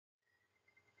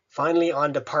Finally,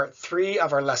 on to part 3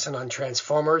 of our lesson on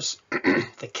transformers,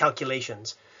 the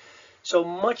calculations. So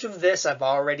much of this I've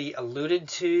already alluded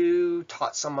to,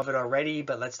 taught some of it already,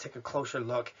 but let's take a closer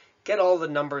look. Get all the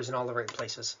numbers in all the right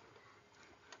places.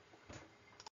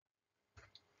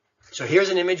 So here's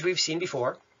an image we've seen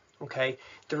before. Okay,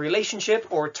 the relationship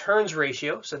or turns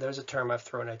ratio, so there's a term I've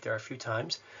thrown out there a few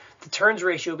times. The turns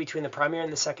ratio between the primary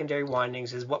and the secondary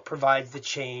windings is what provides the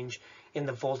change in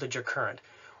the voltage or current.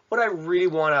 What I really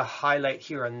want to highlight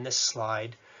here on this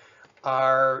slide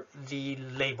are the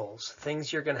labels,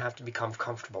 things you're going to have to become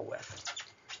comfortable with.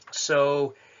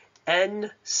 So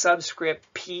N subscript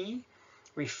P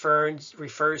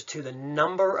refers to the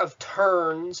number of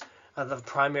turns of the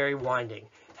primary winding.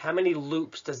 How many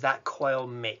loops does that coil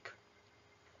make?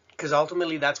 Because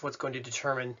ultimately that's what's going to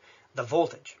determine the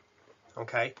voltage.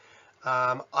 Okay,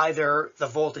 either the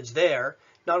voltage there,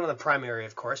 not on the primary,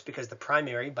 of course, because the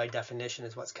primary by definition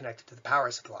is what's connected to the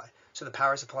power supply. So the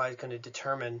power supply is going to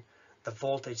determine the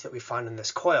voltage that we find in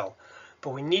this coil.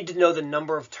 But we need to know the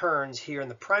number of turns here in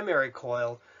the primary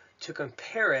coil to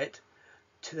compare it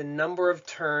to the number of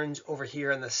turns over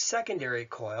here in the secondary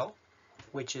coil,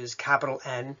 which is capital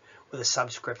N with a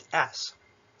subscript S.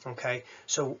 Okay,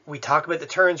 so we talk about the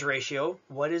turns ratio.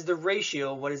 What is the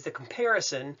ratio? What is the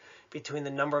comparison between the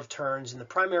number of turns in the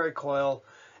primary coil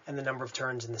and the number of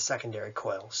turns in the secondary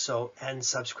coil? So N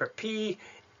subscript P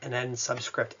and N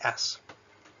subscript S.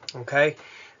 Okay,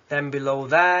 then below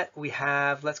that we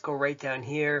have, let's go right down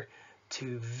here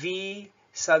to V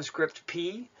subscript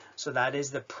P. So that is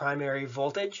the primary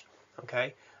voltage.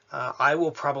 Okay, I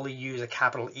will probably use a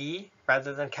capital E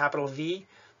rather than capital V.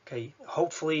 Okay,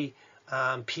 hopefully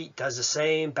Pete does the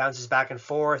same, bounces back and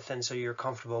forth, and so you're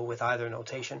comfortable with either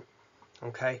notation.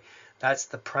 Okay, that's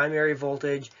the primary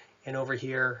voltage, and over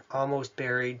here, almost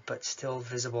buried, but still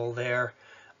visible there,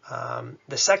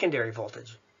 the secondary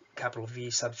voltage, capital V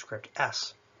subscript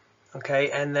S. Okay,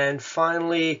 and then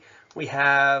finally, we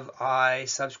have I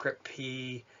subscript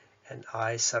P and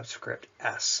I subscript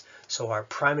S. So our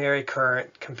primary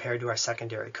current compared to our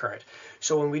secondary current.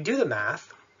 So when we do the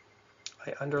math,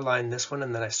 I underline this one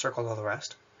and then I circled all the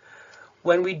rest.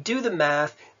 When we do the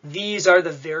math, these are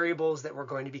the variables that we're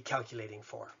going to be calculating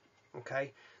for.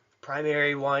 Okay,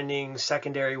 primary windings,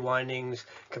 secondary windings,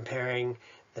 comparing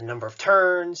the number of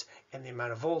turns and the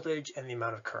amount of voltage and the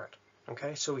amount of current.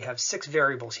 Okay, so we have 6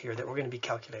 variables here that we're going to be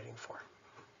calculating for.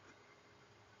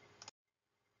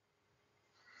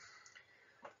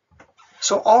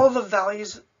 So all of the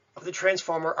values of the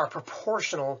transformer are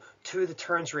proportional to the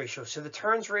turns ratio. So the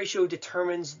turns ratio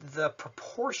determines the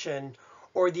proportion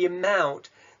or the amount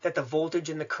that the voltage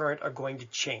and the current are going to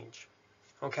change.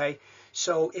 Okay,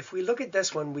 so if we look at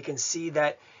this one, we can see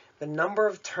that the number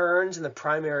of turns in the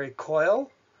primary coil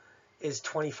is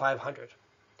 2,500.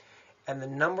 And the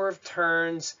number of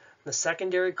turns in the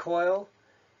secondary coil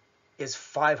is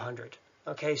 500.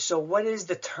 Okay, so what is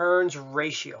the turns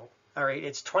ratio? All right,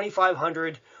 it's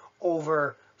 2,500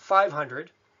 over 500.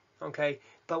 Okay,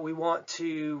 but we want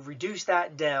to reduce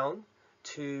that down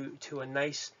to a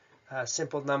nice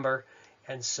simple number,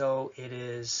 and so it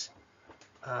is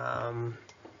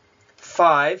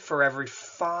 5 for every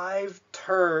 5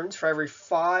 turns, for every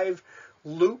 5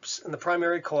 loops in the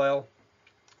primary coil,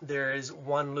 there is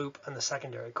 1 loop on the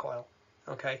secondary coil.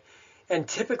 Okay, and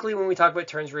typically when we talk about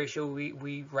turns ratio,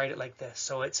 we write it like this.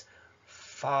 So it's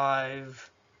 5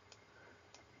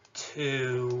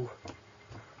 to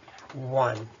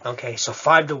 1. Okay, so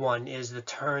 5 to 1 is the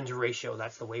turns ratio.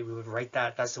 That's the way we would write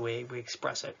that. That's the way we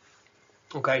express it.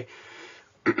 Okay,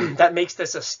 that makes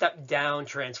this a step down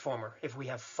transformer. If we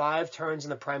have 5 turns in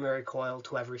the primary coil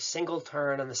to every single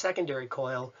turn on the secondary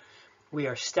coil, we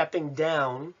are stepping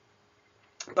down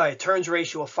by a turns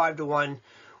ratio of 5 to 1,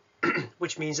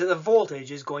 which means that the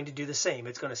voltage is going to do the same.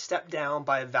 It's going to step down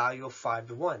by a value of 5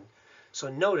 to 1. So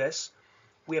notice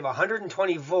we have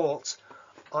 120 volts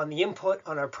on the input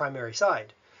on our primary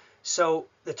side. So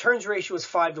the turns ratio is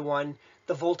 5 to 1.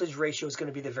 The voltage ratio is going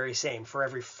to be the very same. For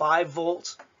every 5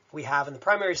 volts we have in the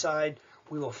primary side,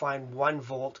 we will find 1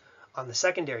 volt on the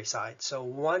secondary side. So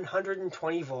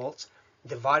 120 volts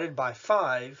divided by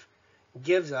 5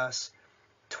 gives us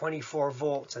 24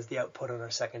 volts as the output on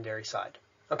our secondary side.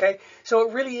 Okay, so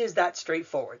it really is that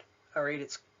straightforward. All right,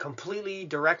 it's completely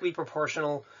directly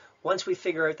proportional. Once we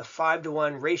figure out the 5 to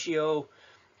 1 ratio,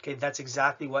 okay, that's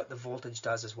exactly what the voltage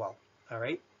does as well. All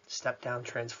right, step down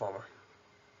transformer.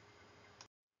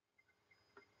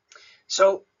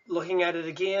 So looking at it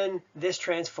again, this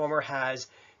transformer has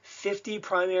 50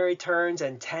 primary turns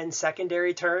and 10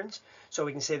 secondary turns. So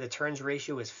we can say the turns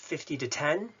ratio is 50 to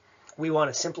 10. We want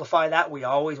to simplify that. We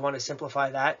always want to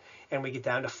simplify that, and we get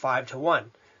down to 5 to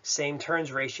 1. same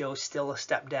turns ratio, still a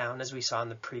step down as we saw in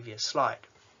the previous slide.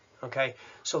 Okay,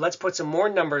 so let's put some more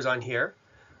numbers on here.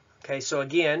 Okay, so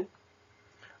again,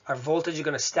 our voltage is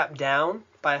going to step down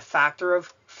by a factor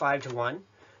of 5 to 1.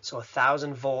 So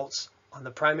 1,000 volts on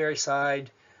the primary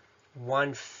side,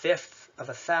 1/5 of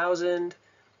 1,000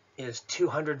 is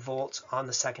 200 volts on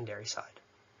the secondary side.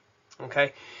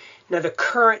 Okay, now the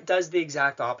current does the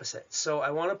exact opposite. So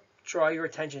I want to draw your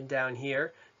attention down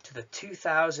here to the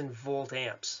 2,000 volt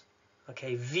amps.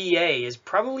 Okay, VA is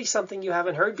probably something you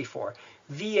haven't heard before.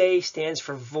 VA stands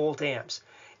for volt amps.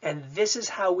 And this is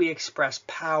how we express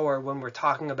power when we're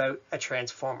talking about a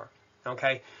transformer.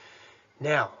 Okay,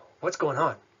 now what's going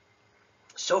on?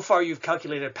 So far you've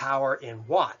calculated power in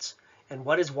watts. And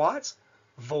what is watts?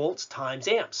 Volts times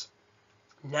amps.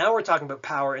 Now we're talking about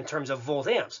power in terms of volt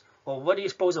amps. Well, what do you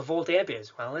suppose a volt amp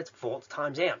is? Well, it's volts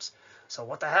times amps. So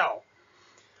what the hell?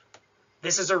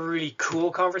 This is a really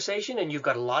cool conversation, and you've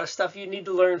got a lot of stuff you need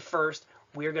to learn first.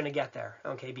 We're going to get there.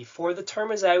 Okay, before the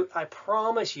term is out, I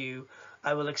promise you,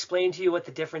 I will explain to you what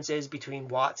the difference is between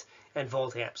watts and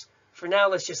volt amps. For now,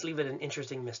 let's just leave it an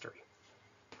interesting mystery.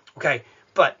 Okay,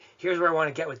 but here's where I want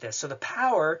to get with this. So the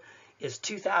power is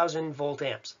 2,000 volt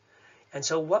amps. And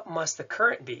so what must the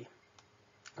current be?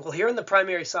 Well, here on the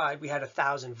primary side, we had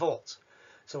 1,000 volts.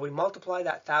 So we multiply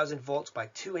that 1,000 volts by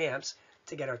 2 amps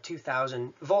to get our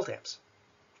 2,000 volt amps.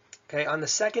 Okay, on the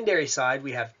secondary side,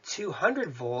 we have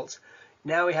 200 volts.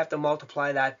 Now we have to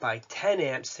multiply that by 10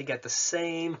 amps to get the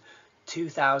same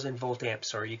 2,000 volt amps.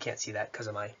 Sorry, you can't see that because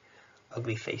of my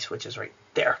ugly face, which is right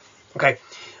there. Okay,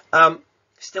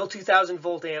 still 2,000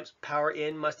 volt amps. Power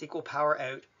in must equal power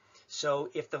out. So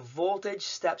if the voltage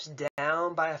steps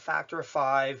down by a factor of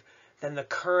 5, then the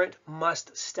current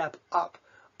must step up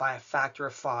by a factor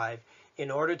of 5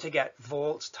 in order to get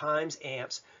volts times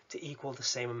amps to equal the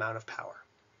same amount of power.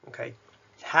 Okay,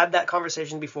 had that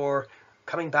conversation before,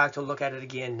 coming back to look at it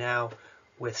again now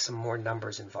with some more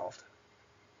numbers involved.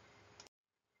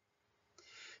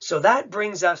 So that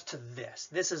brings us to this.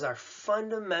 This is our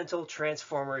fundamental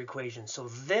transformer equation. So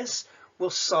this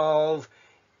will solve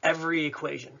every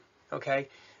equation, okay?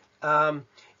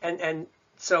 And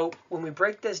so when we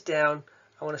break this down,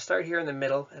 I want to start here in the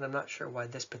middle, and I'm not sure why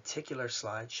this particular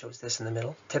slide shows this in the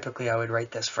middle. Typically, I would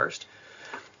write this first.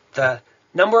 The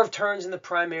number of turns in the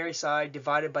primary side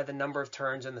divided by the number of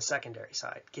turns in the secondary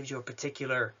side gives you a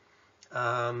particular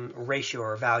ratio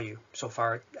or value. So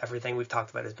far, everything we've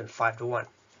talked about has been 5 to 1.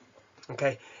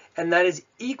 Okay, and that is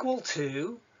equal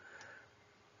to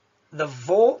the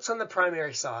volts on the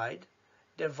primary side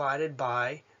divided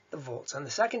by the volts on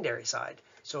the secondary side.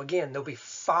 So again, there'll be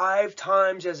 5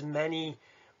 times as many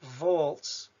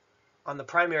volts on the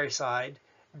primary side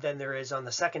than there is on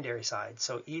the secondary side.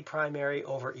 So E primary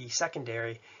over E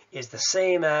secondary is the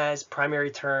same as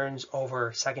primary turns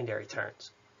over secondary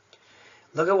turns.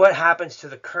 Look at what happens to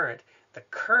the current. The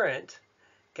current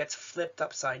gets flipped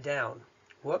upside down.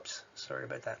 Whoops, sorry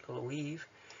about that little weave.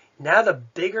 Now the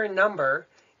bigger number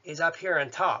is up here on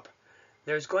top.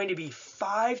 There's going to be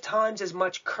 5 times as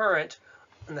much current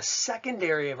in the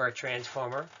secondary of our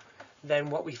transformer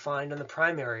than what we find on the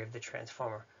primary of the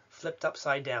transformer, flipped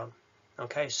upside down.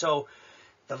 Okay, so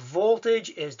the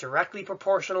voltage is directly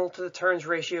proportional to the turns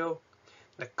ratio.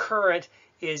 The current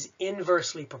is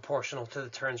inversely proportional to the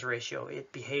turns ratio.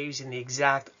 It behaves in the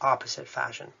exact opposite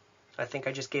fashion. I think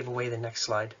I just gave away the next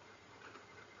slide.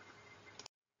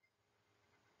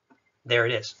 There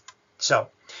it is. So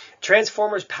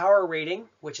transformer's power rating,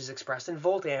 which is expressed in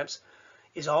volt amps,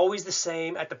 is always the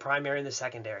same at the primary and the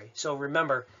secondary. So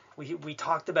remember, we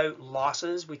talked about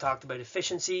losses, we talked about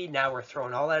efficiency. Now we're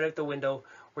throwing all that out the window.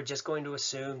 We're just going to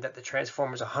assume that the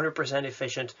transformer is 100%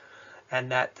 efficient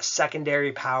and that the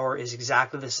secondary power is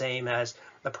exactly the same as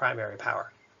the primary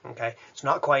power. Okay, it's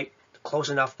not quite close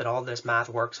enough that all this math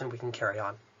works and we can carry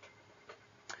on.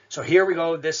 So here we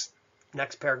go. This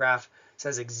next paragraph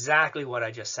says exactly what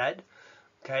I just said.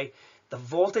 Okay, the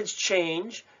voltage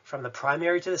change from the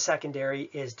primary to the secondary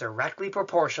is directly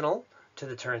proportional to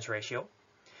the turns ratio,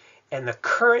 and the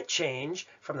current change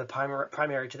from the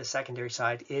primary to the secondary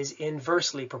side is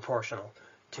inversely proportional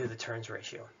to the turns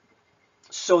ratio.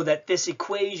 So that this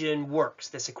equation works.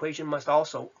 This equation must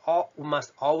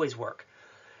always work.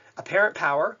 Apparent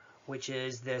power, which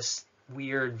is this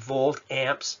weird volt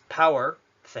amps power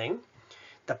thing,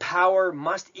 the power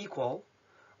must equal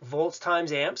volts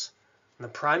times amps in the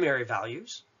primary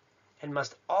values and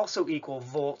must also equal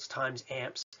volts times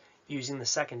amps using the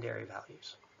secondary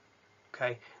values.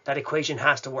 Okay, that equation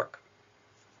has to work.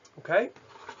 Okay,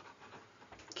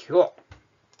 cool.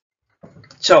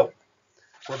 So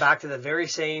we're back to the very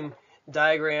same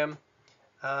diagram.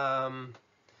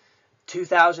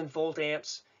 2000 volt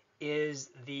amps is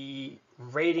the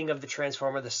rating of the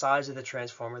transformer, the size of the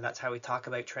transformer. That's how we talk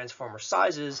about transformer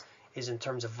sizes, is in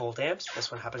terms of volt amps.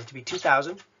 This one happens to be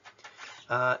 2000.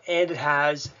 And it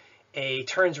has a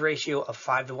turns ratio of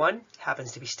 5:1.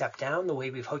 Happens to be stepped down the way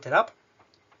we've hooked it up,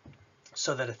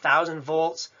 so that 1000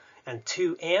 volts and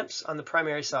 2 amps on the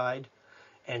primary side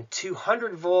and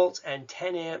 200 volts and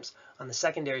 10 amps on the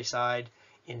secondary side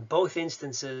in both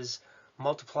instances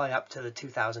multiply up to the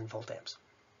 2000 volt amps.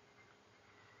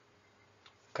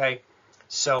 Okay,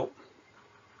 so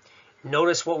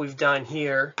notice what we've done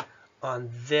here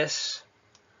on this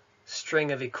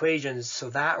string of equations. So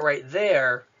that right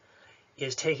there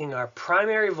is taking our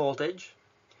primary voltage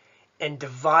and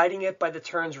dividing it by the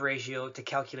turns ratio to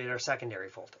calculate our secondary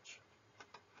voltage.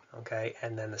 Okay,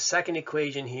 and then the second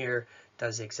equation here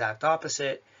does the exact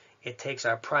opposite. It takes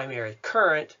our primary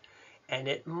current and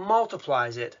it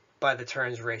multiplies it by the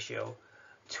turns ratio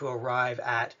to arrive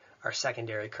at our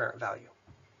secondary current value.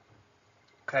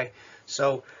 Okay,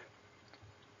 so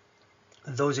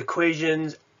those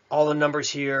equations, all the numbers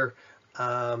here,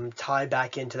 tie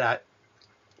back into that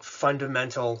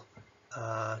fundamental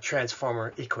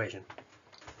transformer equation.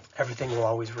 Everything will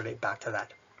always relate back to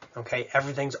that. Okay,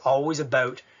 everything's always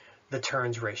about the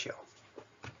turns ratio.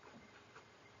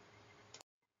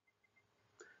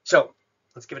 So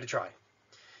let's give it a try.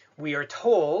 We are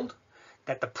told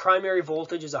that the primary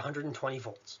voltage is 120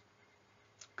 volts.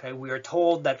 Okay, we are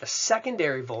told that the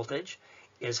secondary voltage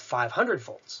is 500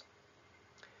 volts.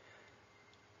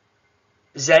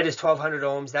 Z is 1200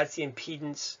 ohms. That's the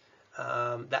impedance.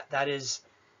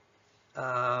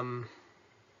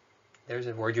 There's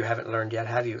a word you haven't learned yet,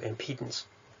 have you? Impedance.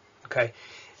 Okay.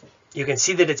 You can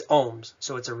see that it's ohms,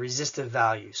 so it's a resistive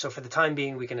value. So for the time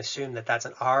being, we can assume that that's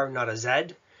an R, not a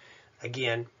Z.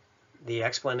 Again, the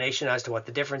explanation as to what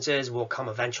the difference is will come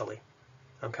eventually.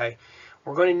 Okay.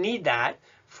 We're going to need that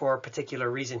for a particular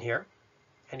reason here.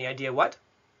 Any idea what?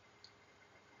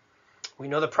 We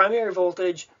know the primary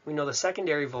voltage, we know the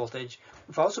secondary voltage.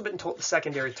 We've also been told the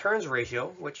secondary turns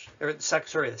ratio, the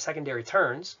secondary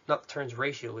turns, not the turns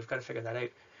ratio. We've got to figure that out.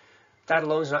 That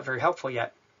alone is not very helpful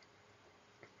yet.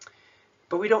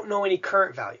 But we don't know any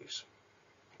current values.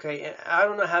 Okay, and I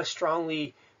don't know how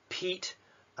strongly Pete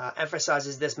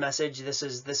emphasizes this message. This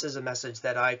is a message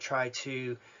that I try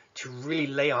to really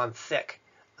lay on thick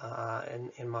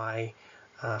in my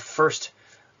first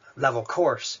level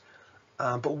course.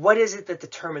 But what is it that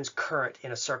determines current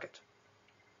in a circuit?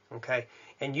 Okay,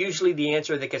 and usually the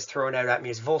answer that gets thrown out at me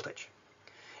is voltage.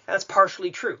 And that's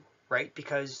partially true, right?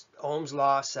 Because Ohm's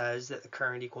law says that the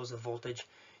current equals the voltage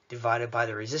divided by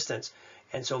the resistance.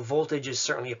 And so voltage is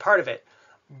certainly a part of it.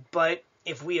 But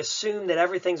if we assume that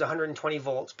everything's 120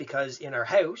 volts, because in our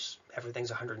house, everything's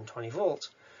 120 volts,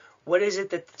 what is it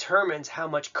that determines how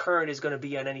much current is going to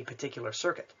be on any particular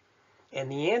circuit? And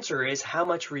the answer is, how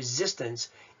much resistance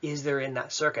is there in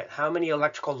that circuit? How many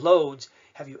electrical loads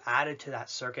have you added to that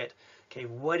circuit? Okay,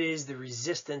 what is the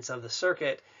resistance of the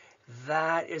circuit?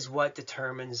 That is what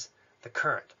determines the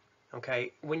current.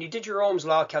 Okay, when you did your Ohm's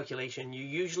law calculation, you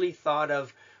usually thought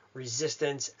of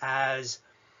resistance as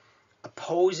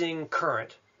opposing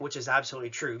current, which is absolutely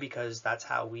true because that's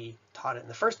how we taught it in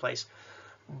the first place.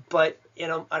 But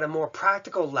at a more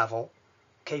practical level,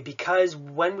 okay, because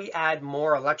when we add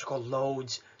more electrical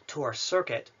loads to our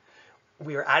circuit,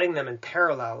 we are adding them in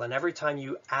parallel, and every time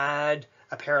you add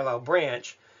a parallel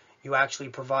branch, you actually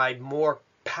provide more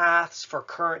paths for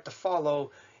current to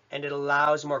follow, and it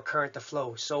allows more current to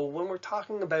flow. So when we're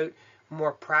talking about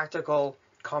more practical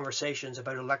conversations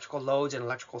about electrical loads and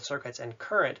electrical circuits and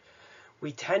current,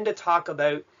 we tend to talk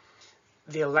about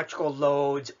the electrical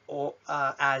loads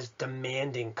as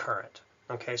demanding current.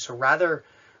 Okay, so rather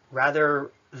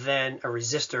than a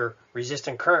resistor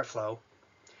resisting current flow,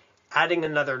 adding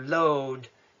another load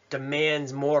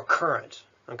demands more current.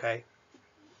 Okay,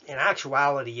 in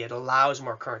actuality, it allows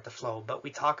more current to flow, but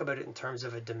we talk about it in terms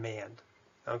of a demand.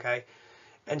 Okay,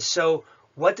 and so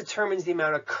what determines the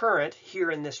amount of current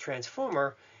here in this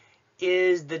transformer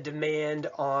is the demand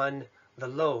on the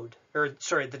load,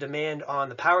 the demand on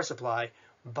the power supply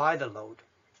by the load.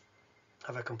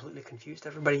 Have I completely confused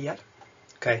everybody yet?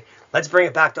 Okay, let's bring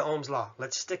it back to Ohm's law.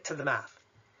 Let's stick to the math.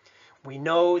 We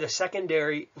know the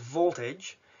secondary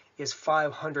voltage is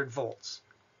 500 volts.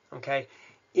 Okay,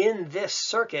 in this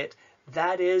circuit,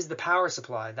 that is the power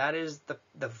supply. That is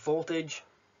the voltage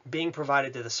being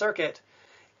provided to the circuit.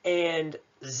 And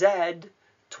Z,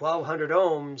 1200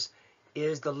 ohms,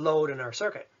 is the load in our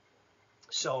circuit.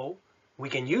 So we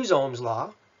can use Ohm's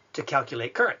law to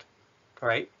calculate current,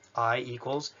 right? I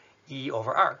equals E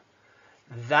over R.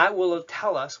 That will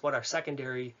tell us what our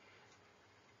secondary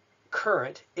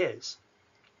current is.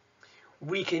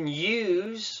 We can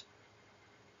use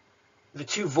the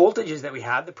two voltages that we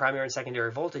have, the primary and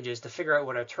secondary voltages, to figure out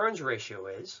what our turns ratio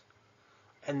is.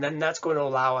 And then that's going to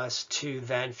allow us to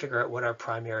then figure out what our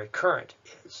primary current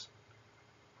is.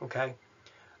 Okay?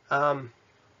 So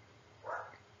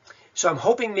I'm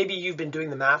hoping maybe you've been doing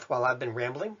the math while I've been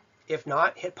rambling. If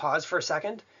not, hit pause for a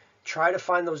second. Try to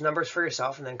find those numbers for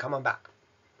yourself and then come on back.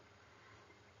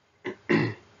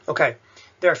 Okay,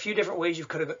 there are a few different ways you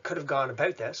could have gone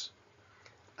about this.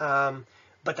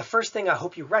 But the first thing I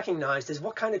hope you recognized is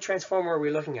what kind of transformer are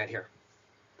we looking at here?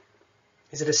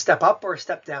 Is it a step up or a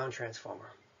step down transformer?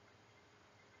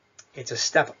 It's a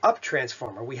step up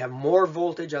transformer. We have more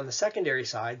voltage on the secondary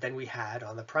side than we had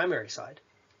on the primary side.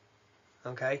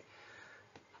 Okay,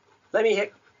 let me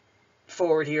hit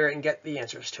forward here and get the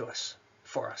answers to us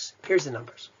for us. Here's the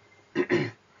numbers.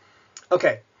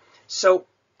 Okay, so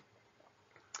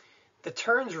the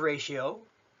turns ratio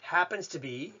happens to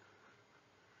be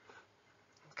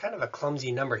kind of a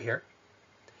clumsy number here,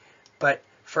 but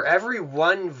for every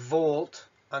 1 volt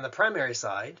on the primary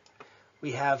side,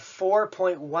 we have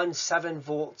 4.17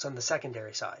 volts on the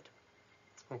secondary side.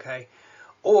 Okay,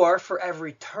 or for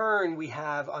every turn we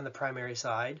have on the primary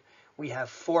side, we have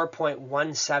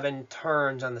 4.17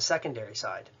 turns on the secondary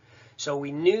side. So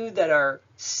we knew that our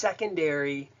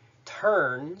secondary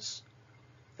turns,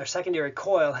 our secondary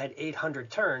coil had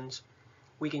 800 turns.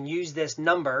 We can use this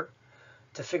number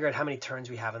to figure out how many turns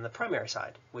we have on the primary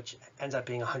side, which ends up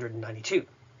being 192.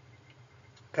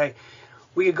 Okay,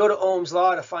 we could go to Ohm's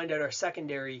law to find out our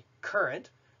secondary current.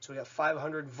 So we have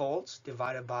 500 volts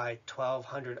divided by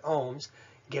 1200 ohms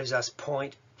gives us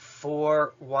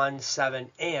 0.417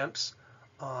 amps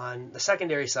on the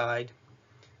secondary side.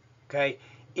 Okay,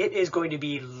 it is going to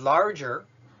be larger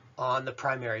on the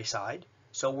primary side.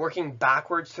 So working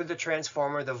backwards through the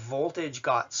transformer, the voltage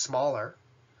got smaller.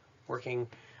 Working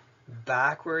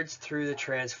backwards through the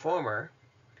transformer,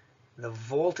 the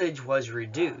voltage was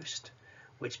reduced,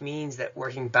 which means that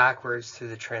working backwards through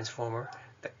the transformer,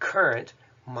 the current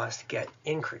must get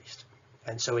increased.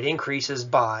 And so it increases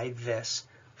by this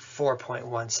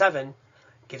 4.17,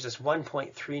 gives us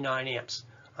 1.39 amps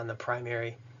on the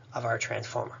primary of our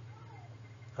transformer.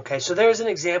 Okay, so there's an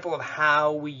example of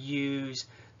how we use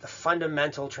the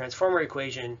fundamental transformer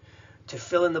equation to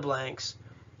fill in the blanks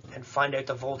and find out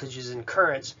the voltages and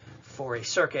currents for a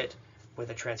circuit with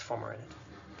a transformer in it.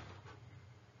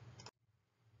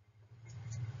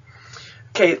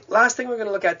 Okay, last thing we're going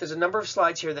to look at, there's a number of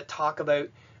slides here that talk about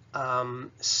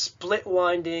split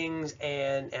windings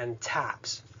and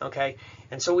taps. Okay,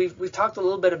 and so we've talked a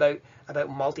little bit about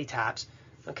multi-taps.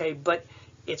 Okay, but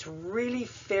it's really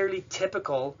fairly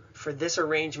typical for this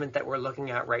arrangement that we're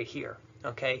looking at right here.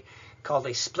 Okay, called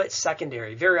a split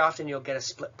secondary. Very often you'll get a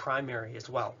split primary as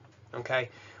well. Okay,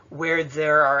 where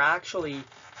there are actually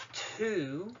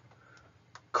two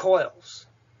coils.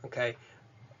 Okay,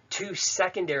 two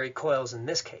secondary coils in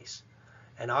this case.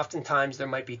 And oftentimes there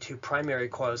might be two primary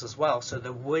coils as well. So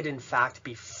there would in fact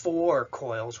be 4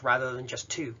 coils rather than just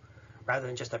 2. Rather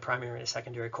than just a primary and a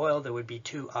secondary coil, there would be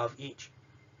 2 of each.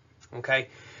 Okay.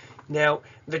 Now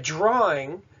the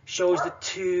drawing shows the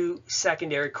 2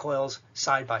 secondary coils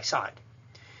side by side.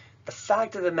 The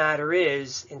fact of the matter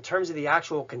is, in terms of the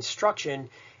actual construction,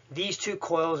 these 2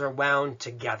 coils are wound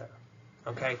together.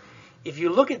 Okay. If you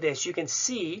look at this, you can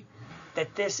see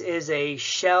that this is a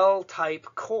shell type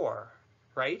core,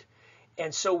 right?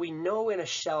 And so we know in a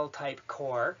shell type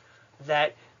core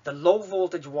that the low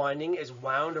voltage winding is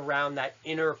wound around that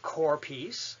inner core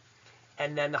piece,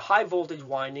 and then the high voltage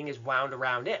winding is wound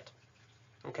around it.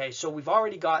 Okay, so we've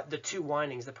already got the 2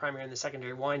 windings, the primary and the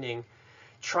secondary winding,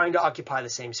 trying to occupy the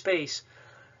same space.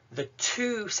 The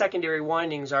 2 secondary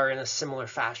windings are in a similar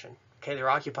fashion. Okay, they're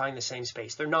occupying the same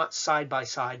space. They're not side by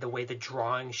side the way the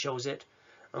drawing shows it.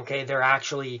 Okay, they're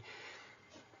actually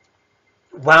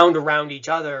wound around each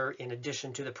other in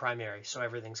addition to the primary, so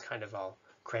everything's kind of all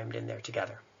crammed in there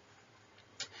together.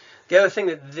 The other thing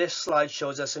that this slide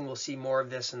shows us, and we'll see more of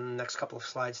this in the next couple of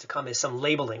slides to come, is some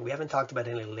labeling. We haven't talked about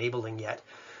any labeling yet,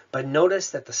 but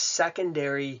notice that the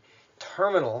secondary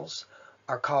terminals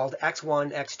are called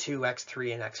X1, X2,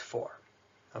 X3, and X4.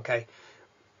 Okay,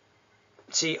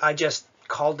 see, I just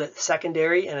called it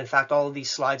secondary, and in fact all of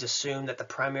these slides assume that the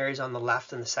primary is on the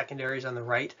left and the secondary is on the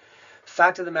right.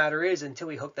 Fact of the matter is, until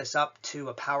we hook this up to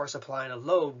a power supply and a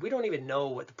load, we don't even know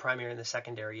what the primary and the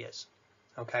secondary is.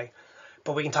 Okay,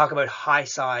 but we can talk about high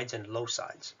sides and low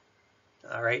sides.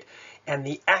 All right, and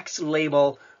the X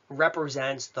label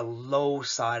represents the low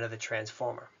side of the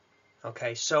transformer.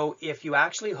 Okay, so if you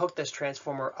actually hook this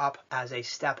transformer up as a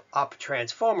step up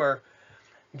transformer,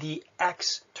 the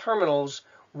X terminals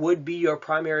would be your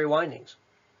primary windings.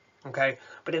 Okay,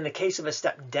 but in the case of a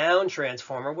step-down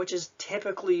transformer, which is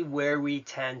typically where we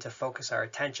tend to focus our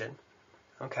attention,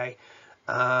 okay,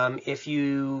 if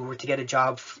you were to get a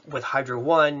job with Hydro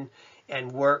One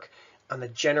and work on the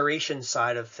generation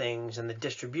side of things and the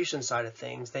distribution side of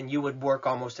things, then you would work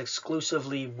almost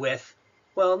exclusively with,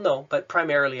 well, no, but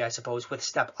primarily, I suppose, with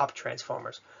step-up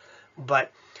transformers.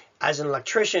 But as an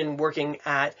electrician working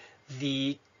at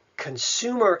the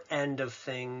consumer end of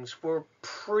things, we're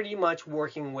pretty much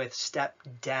working with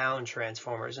step-down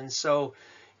transformers. And so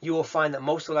you will find that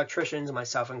most electricians,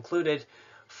 myself included,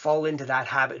 fall into that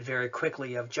habit very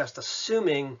quickly of just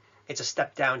assuming it's a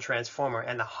step-down transformer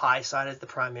and the high side is the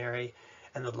primary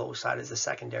and the low side is the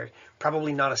secondary.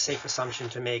 Probably not a safe assumption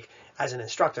to make as an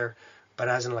instructor, but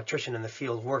as an electrician in the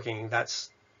field working,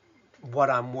 that's what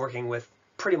I'm working with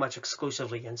pretty much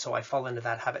exclusively, and so I fall into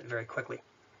that habit very quickly.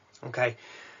 Okay.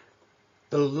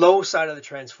 The low side of the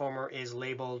transformer is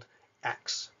labeled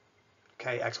X.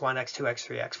 Okay, X1, X2,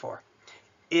 X3, X4.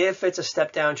 If it's a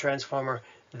step-down transformer,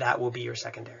 that will be your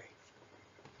secondary.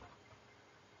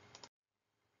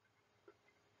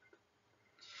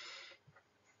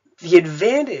 The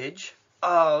advantage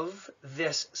of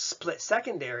this split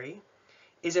secondary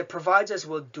is it provides us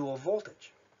with dual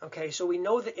voltage. Okay, so we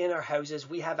know that in our houses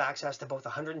we have access to both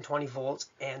 120 volts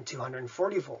and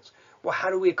 240 volts. Well, how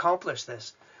do we accomplish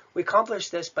this? We accomplish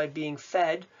this by being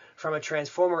fed from a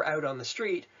transformer out on the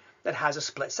street that has a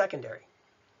split secondary.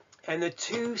 And the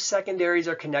two secondaries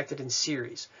are connected in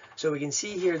series. So we can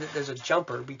see here that there's a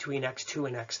jumper between X2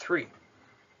 and X3.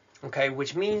 Okay,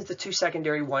 which means the two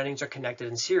secondary windings are connected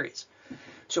in series.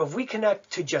 So if we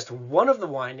connect to just one of the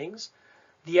windings,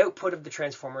 the output of the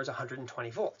transformer is 120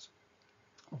 volts.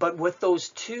 But with those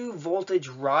two voltage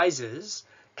rises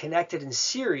connected in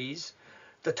series,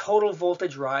 the total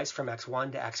voltage rise from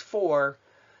X1 to X4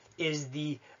 is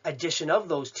the addition of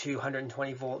those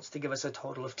 220 volts to give us a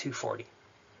total of 240.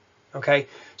 Okay,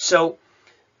 so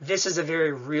this is a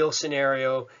very real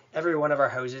scenario. Every one of our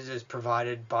houses is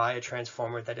provided by a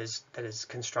transformer that is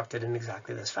constructed in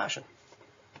exactly this fashion.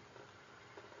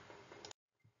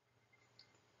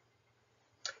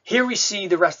 Here we see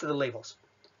the rest of the labels.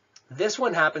 This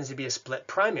one happens to be a split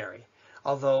primary,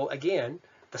 although again,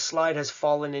 the slide has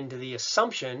fallen into the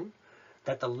assumption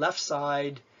that the left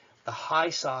side, the high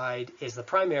side, is the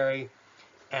primary,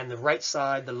 and the right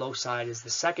side, the low side, is the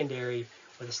secondary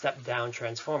with a step-down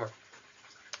transformer.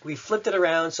 We flipped it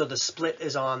around so the split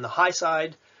is on the high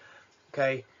side,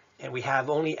 okay, and we have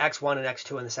only X1 and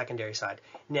X2 on the secondary side.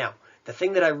 Now, the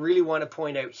thing that I really want to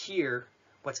point out here,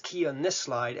 what's key on this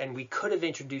slide, and we could have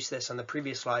introduced this on the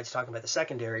previous slides talking about the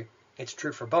secondary, it's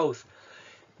true for both,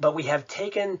 but we have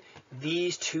taken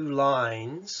these two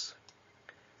lines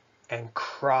and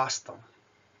crossed them.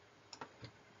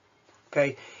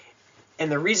 Okay,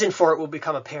 and the reason for it will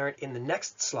become apparent in the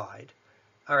next slide.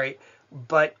 All right,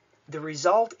 but the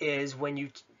result is when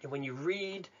you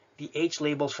read the H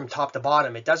labels from top to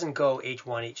bottom, it doesn't go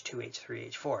H1, H2, H3,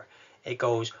 H4. It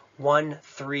goes 1,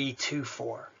 3, 2,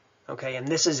 4. Okay, and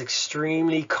this is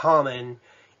extremely common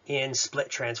in split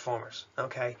transformers.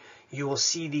 Okay, you will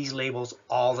see these labels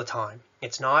all the time.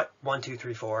 It's not 1, 2,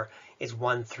 3, 4. It's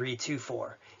 1, 3, 2,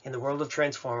 4. In the world of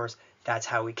transformers, that's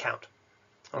how we count.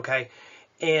 Okay,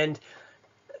 and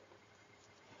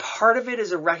part of it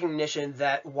is a recognition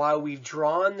that while we've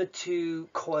drawn the two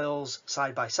coils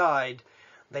side by side,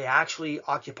 they actually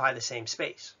occupy the same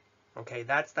space. Okay,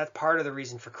 that's part of the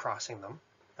reason for crossing them.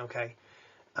 Okay,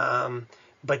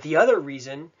 but the other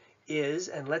reason is,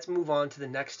 and let's move on to the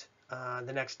next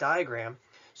diagram.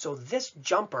 So this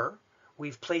jumper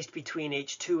we've placed between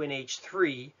H2 and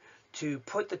H3 to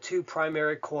put the two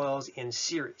primary coils in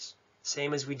series,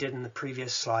 same as we did in the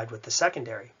previous slide with the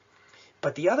secondary.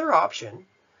 But the other option,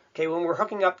 okay, when we're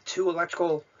hooking up two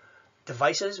electrical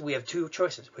devices, we have two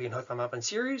choices. We can hook them up in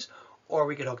series or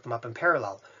we can hook them up in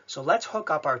parallel. So let's hook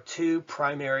up our two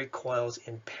primary coils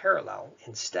in parallel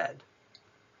instead.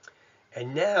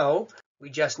 And now we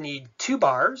just need two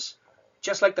bars,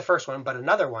 just like the first one, but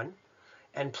another one,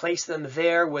 and place them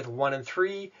there with 1 and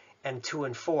 3 and 2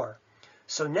 and 4.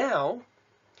 So now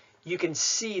you can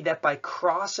see that by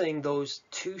crossing those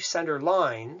two center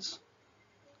lines,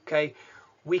 okay,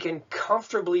 we can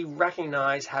comfortably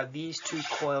recognize how these two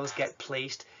coils get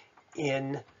placed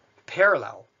in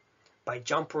parallel by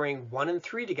jumpering 1 and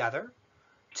 3 together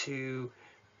to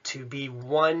be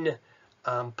one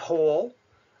pole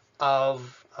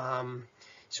of,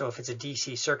 so if it's a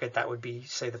DC circuit, that would be,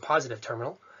 say, the positive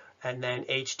terminal, and then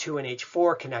H2 and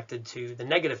H4 connected to the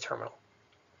negative terminal.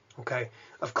 Okay,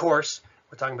 of course,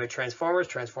 we're talking about transformers.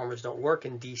 Transformers don't work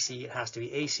in DC. It has to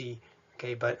be AC.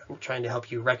 Okay, but I'm trying to help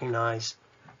you recognize,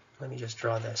 let me just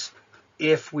draw this.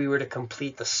 If we were to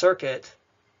complete the circuit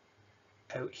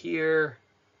out here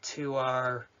to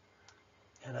our,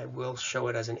 and I will show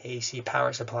it as an AC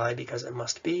power supply because it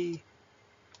must be.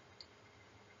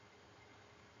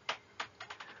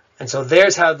 And so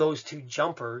there's how those two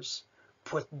jumpers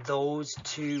put those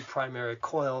two primary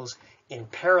coils in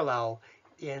parallel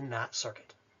in that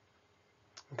circuit.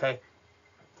 Okay,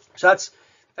 so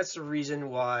that's the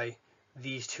reason why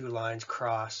these two lines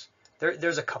cross.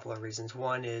 There's a couple of reasons.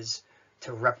 One is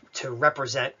to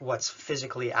represent what's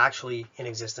physically actually in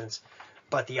existence,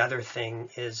 but the other thing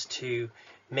is to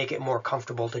make it more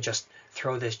comfortable to just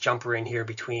throw this jumper in here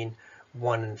between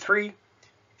 1 and 3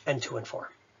 and 2 and 4.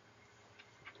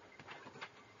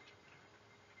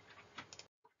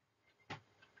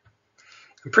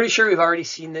 I'm pretty sure we've already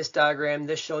seen this diagram.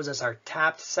 This shows us our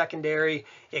tapped secondary.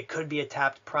 It could be a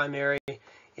tapped primary.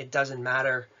 It doesn't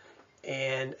matter.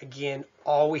 And again,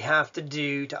 all we have to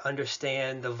do to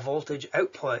understand the voltage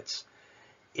outputs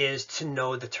is to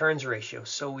know the turns ratio.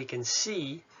 So we can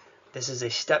see this is a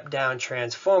step-down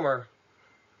transformer,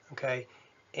 okay?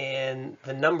 And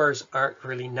the numbers aren't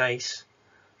really nice,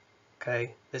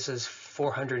 okay? This is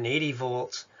 480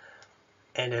 volts.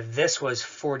 And if this was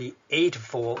 48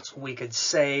 volts, we could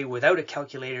say without a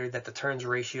calculator that the turns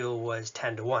ratio was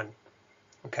 10 to 1.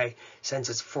 Okay, since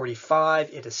it's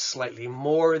 45, it is slightly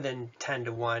more than 10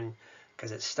 to 1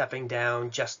 because it's stepping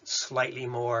down just slightly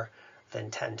more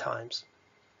than 10 times.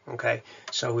 Okay,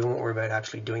 so we won't worry about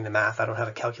actually doing the math. I don't have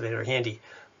a calculator handy,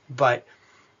 but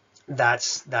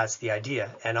that's the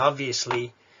idea. And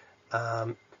obviously,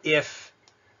 if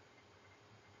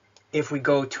we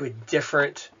go to a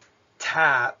different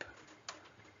tap,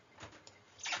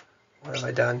 what have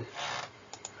I done?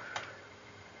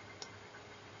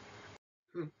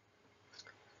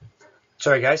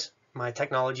 Sorry guys, my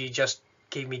technology just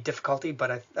gave me difficulty,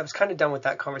 but I was kind of done with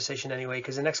that conversation anyway,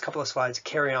 because the next couple of slides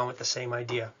carry on with the same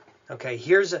idea. Okay,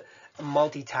 here's a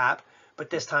multi-tap, but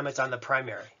this time it's on the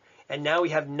primary. And now we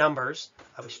have numbers.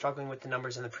 I was struggling with the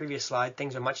numbers in the previous slide.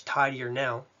 Things are much tidier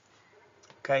now.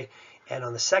 Okay, and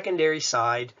on the secondary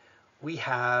side, we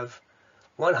have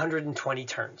 120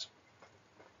 turns.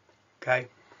 Okay,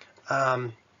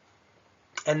 and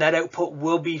that output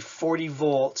will be 40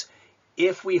 volts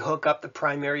if we hook up the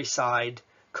primary side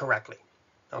correctly.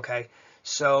 Okay,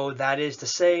 so that is to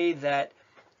say that,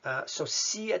 so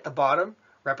C at the bottom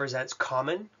represents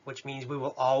common, which means we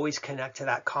will always connect to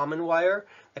that common wire.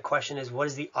 The question is, what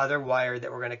is the other wire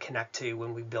that we're going to connect to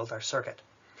when we build our circuit?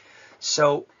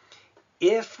 So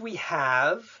if we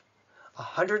have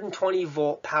 120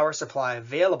 volt power supply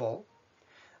available,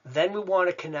 then we want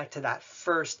to connect to that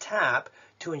first tap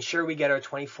to ensure we get our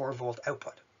 24 volt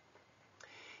output.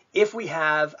 If we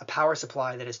have a power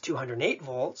supply that is 208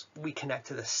 volts, we connect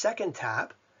to the second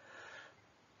tap,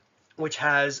 which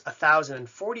has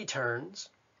 1040 turns,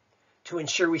 to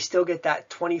ensure we still get that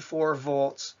 24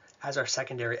 volts as our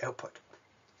secondary output.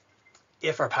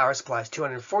 If our power supply is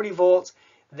 240 volts,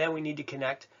 then we need to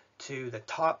connect to the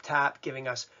top tap, giving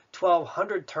us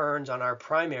 1200 turns on our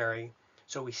primary,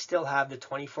 so we still have the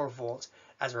 24 volts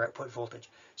as our output voltage.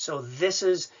 So this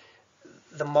is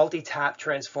the multi-tap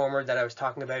transformer that I was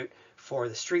talking about for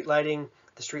the street lighting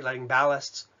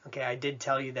ballasts. Okay, I did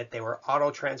tell you that they were auto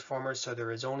transformers, so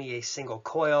there is only a single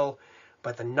coil,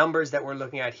 but the numbers that we're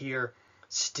looking at here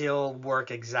still work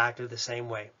exactly the same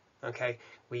way. Okay,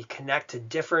 we connect to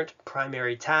different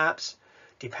primary taps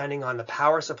depending on the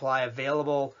power supply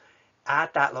available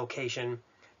at that location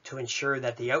to ensure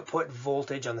that the output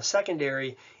voltage on the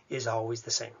secondary is always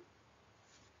the same.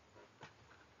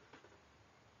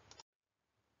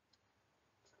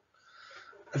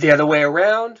 The other way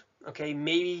around, okay,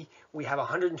 maybe we have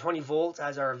 120 volts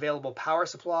as our available power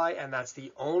supply and that's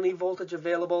the only voltage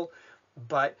available,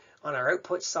 but on our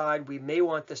output side, we may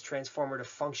want this transformer to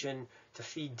function to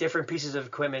feed different pieces of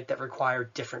equipment that require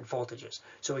different voltages.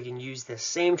 So we can use this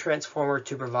same transformer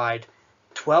to provide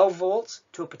 12 volts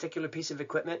to a particular piece of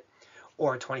equipment,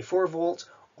 or 24 volts,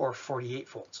 or 48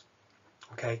 volts.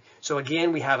 Okay, so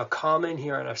again, we have a common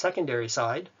here on our secondary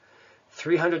side,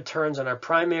 300 turns on our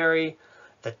primary.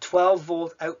 The 12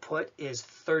 volt output is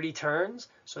 30 turns,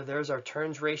 so there's our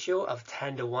turns ratio of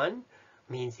 10 to 1,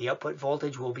 means the output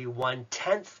voltage will be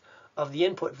 1/10 of the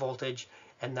input voltage,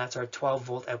 and that's our 12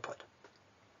 volt output.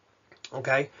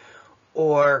 Okay,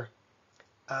 or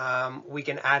we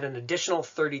can add an additional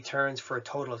 30 turns for a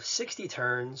total of 60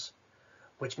 turns,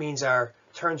 which means our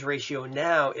turns ratio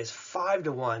now is 5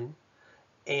 to 1,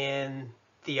 and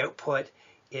the output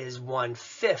is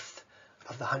 1/5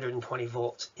 of the 120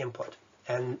 volts input.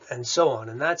 and so on.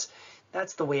 And that's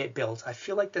the way it builds. I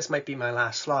feel like this might be my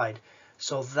last slide.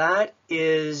 So that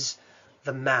is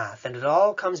the math, and it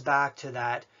all comes back to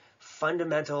that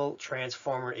fundamental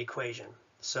transformer equation.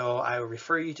 So I will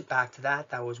refer you back to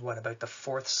that. That was what, about the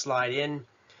 4th slide in.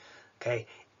 Okay,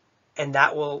 and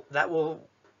that will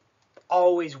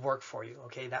always work for you.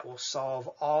 Okay, that will solve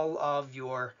all of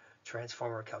your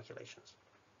transformer calculations.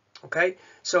 Okay,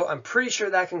 so I'm pretty sure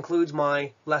that concludes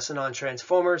my lesson on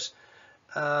transformers.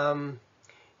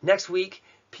 Next week,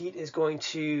 Pete is going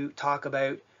to talk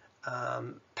about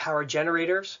power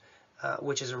generators,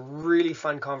 which is a really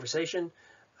fun conversation.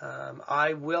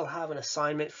 I will have an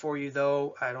assignment for you,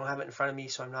 though. I don't have it in front of me,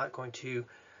 so I'm not going to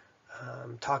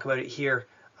talk about it here.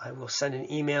 I will send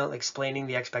an email explaining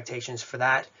the expectations for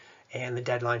that and the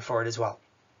deadline for it as well.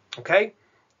 Okay,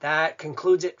 that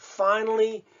concludes it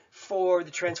finally for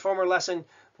the transformer lesson.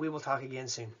 We will talk again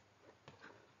soon.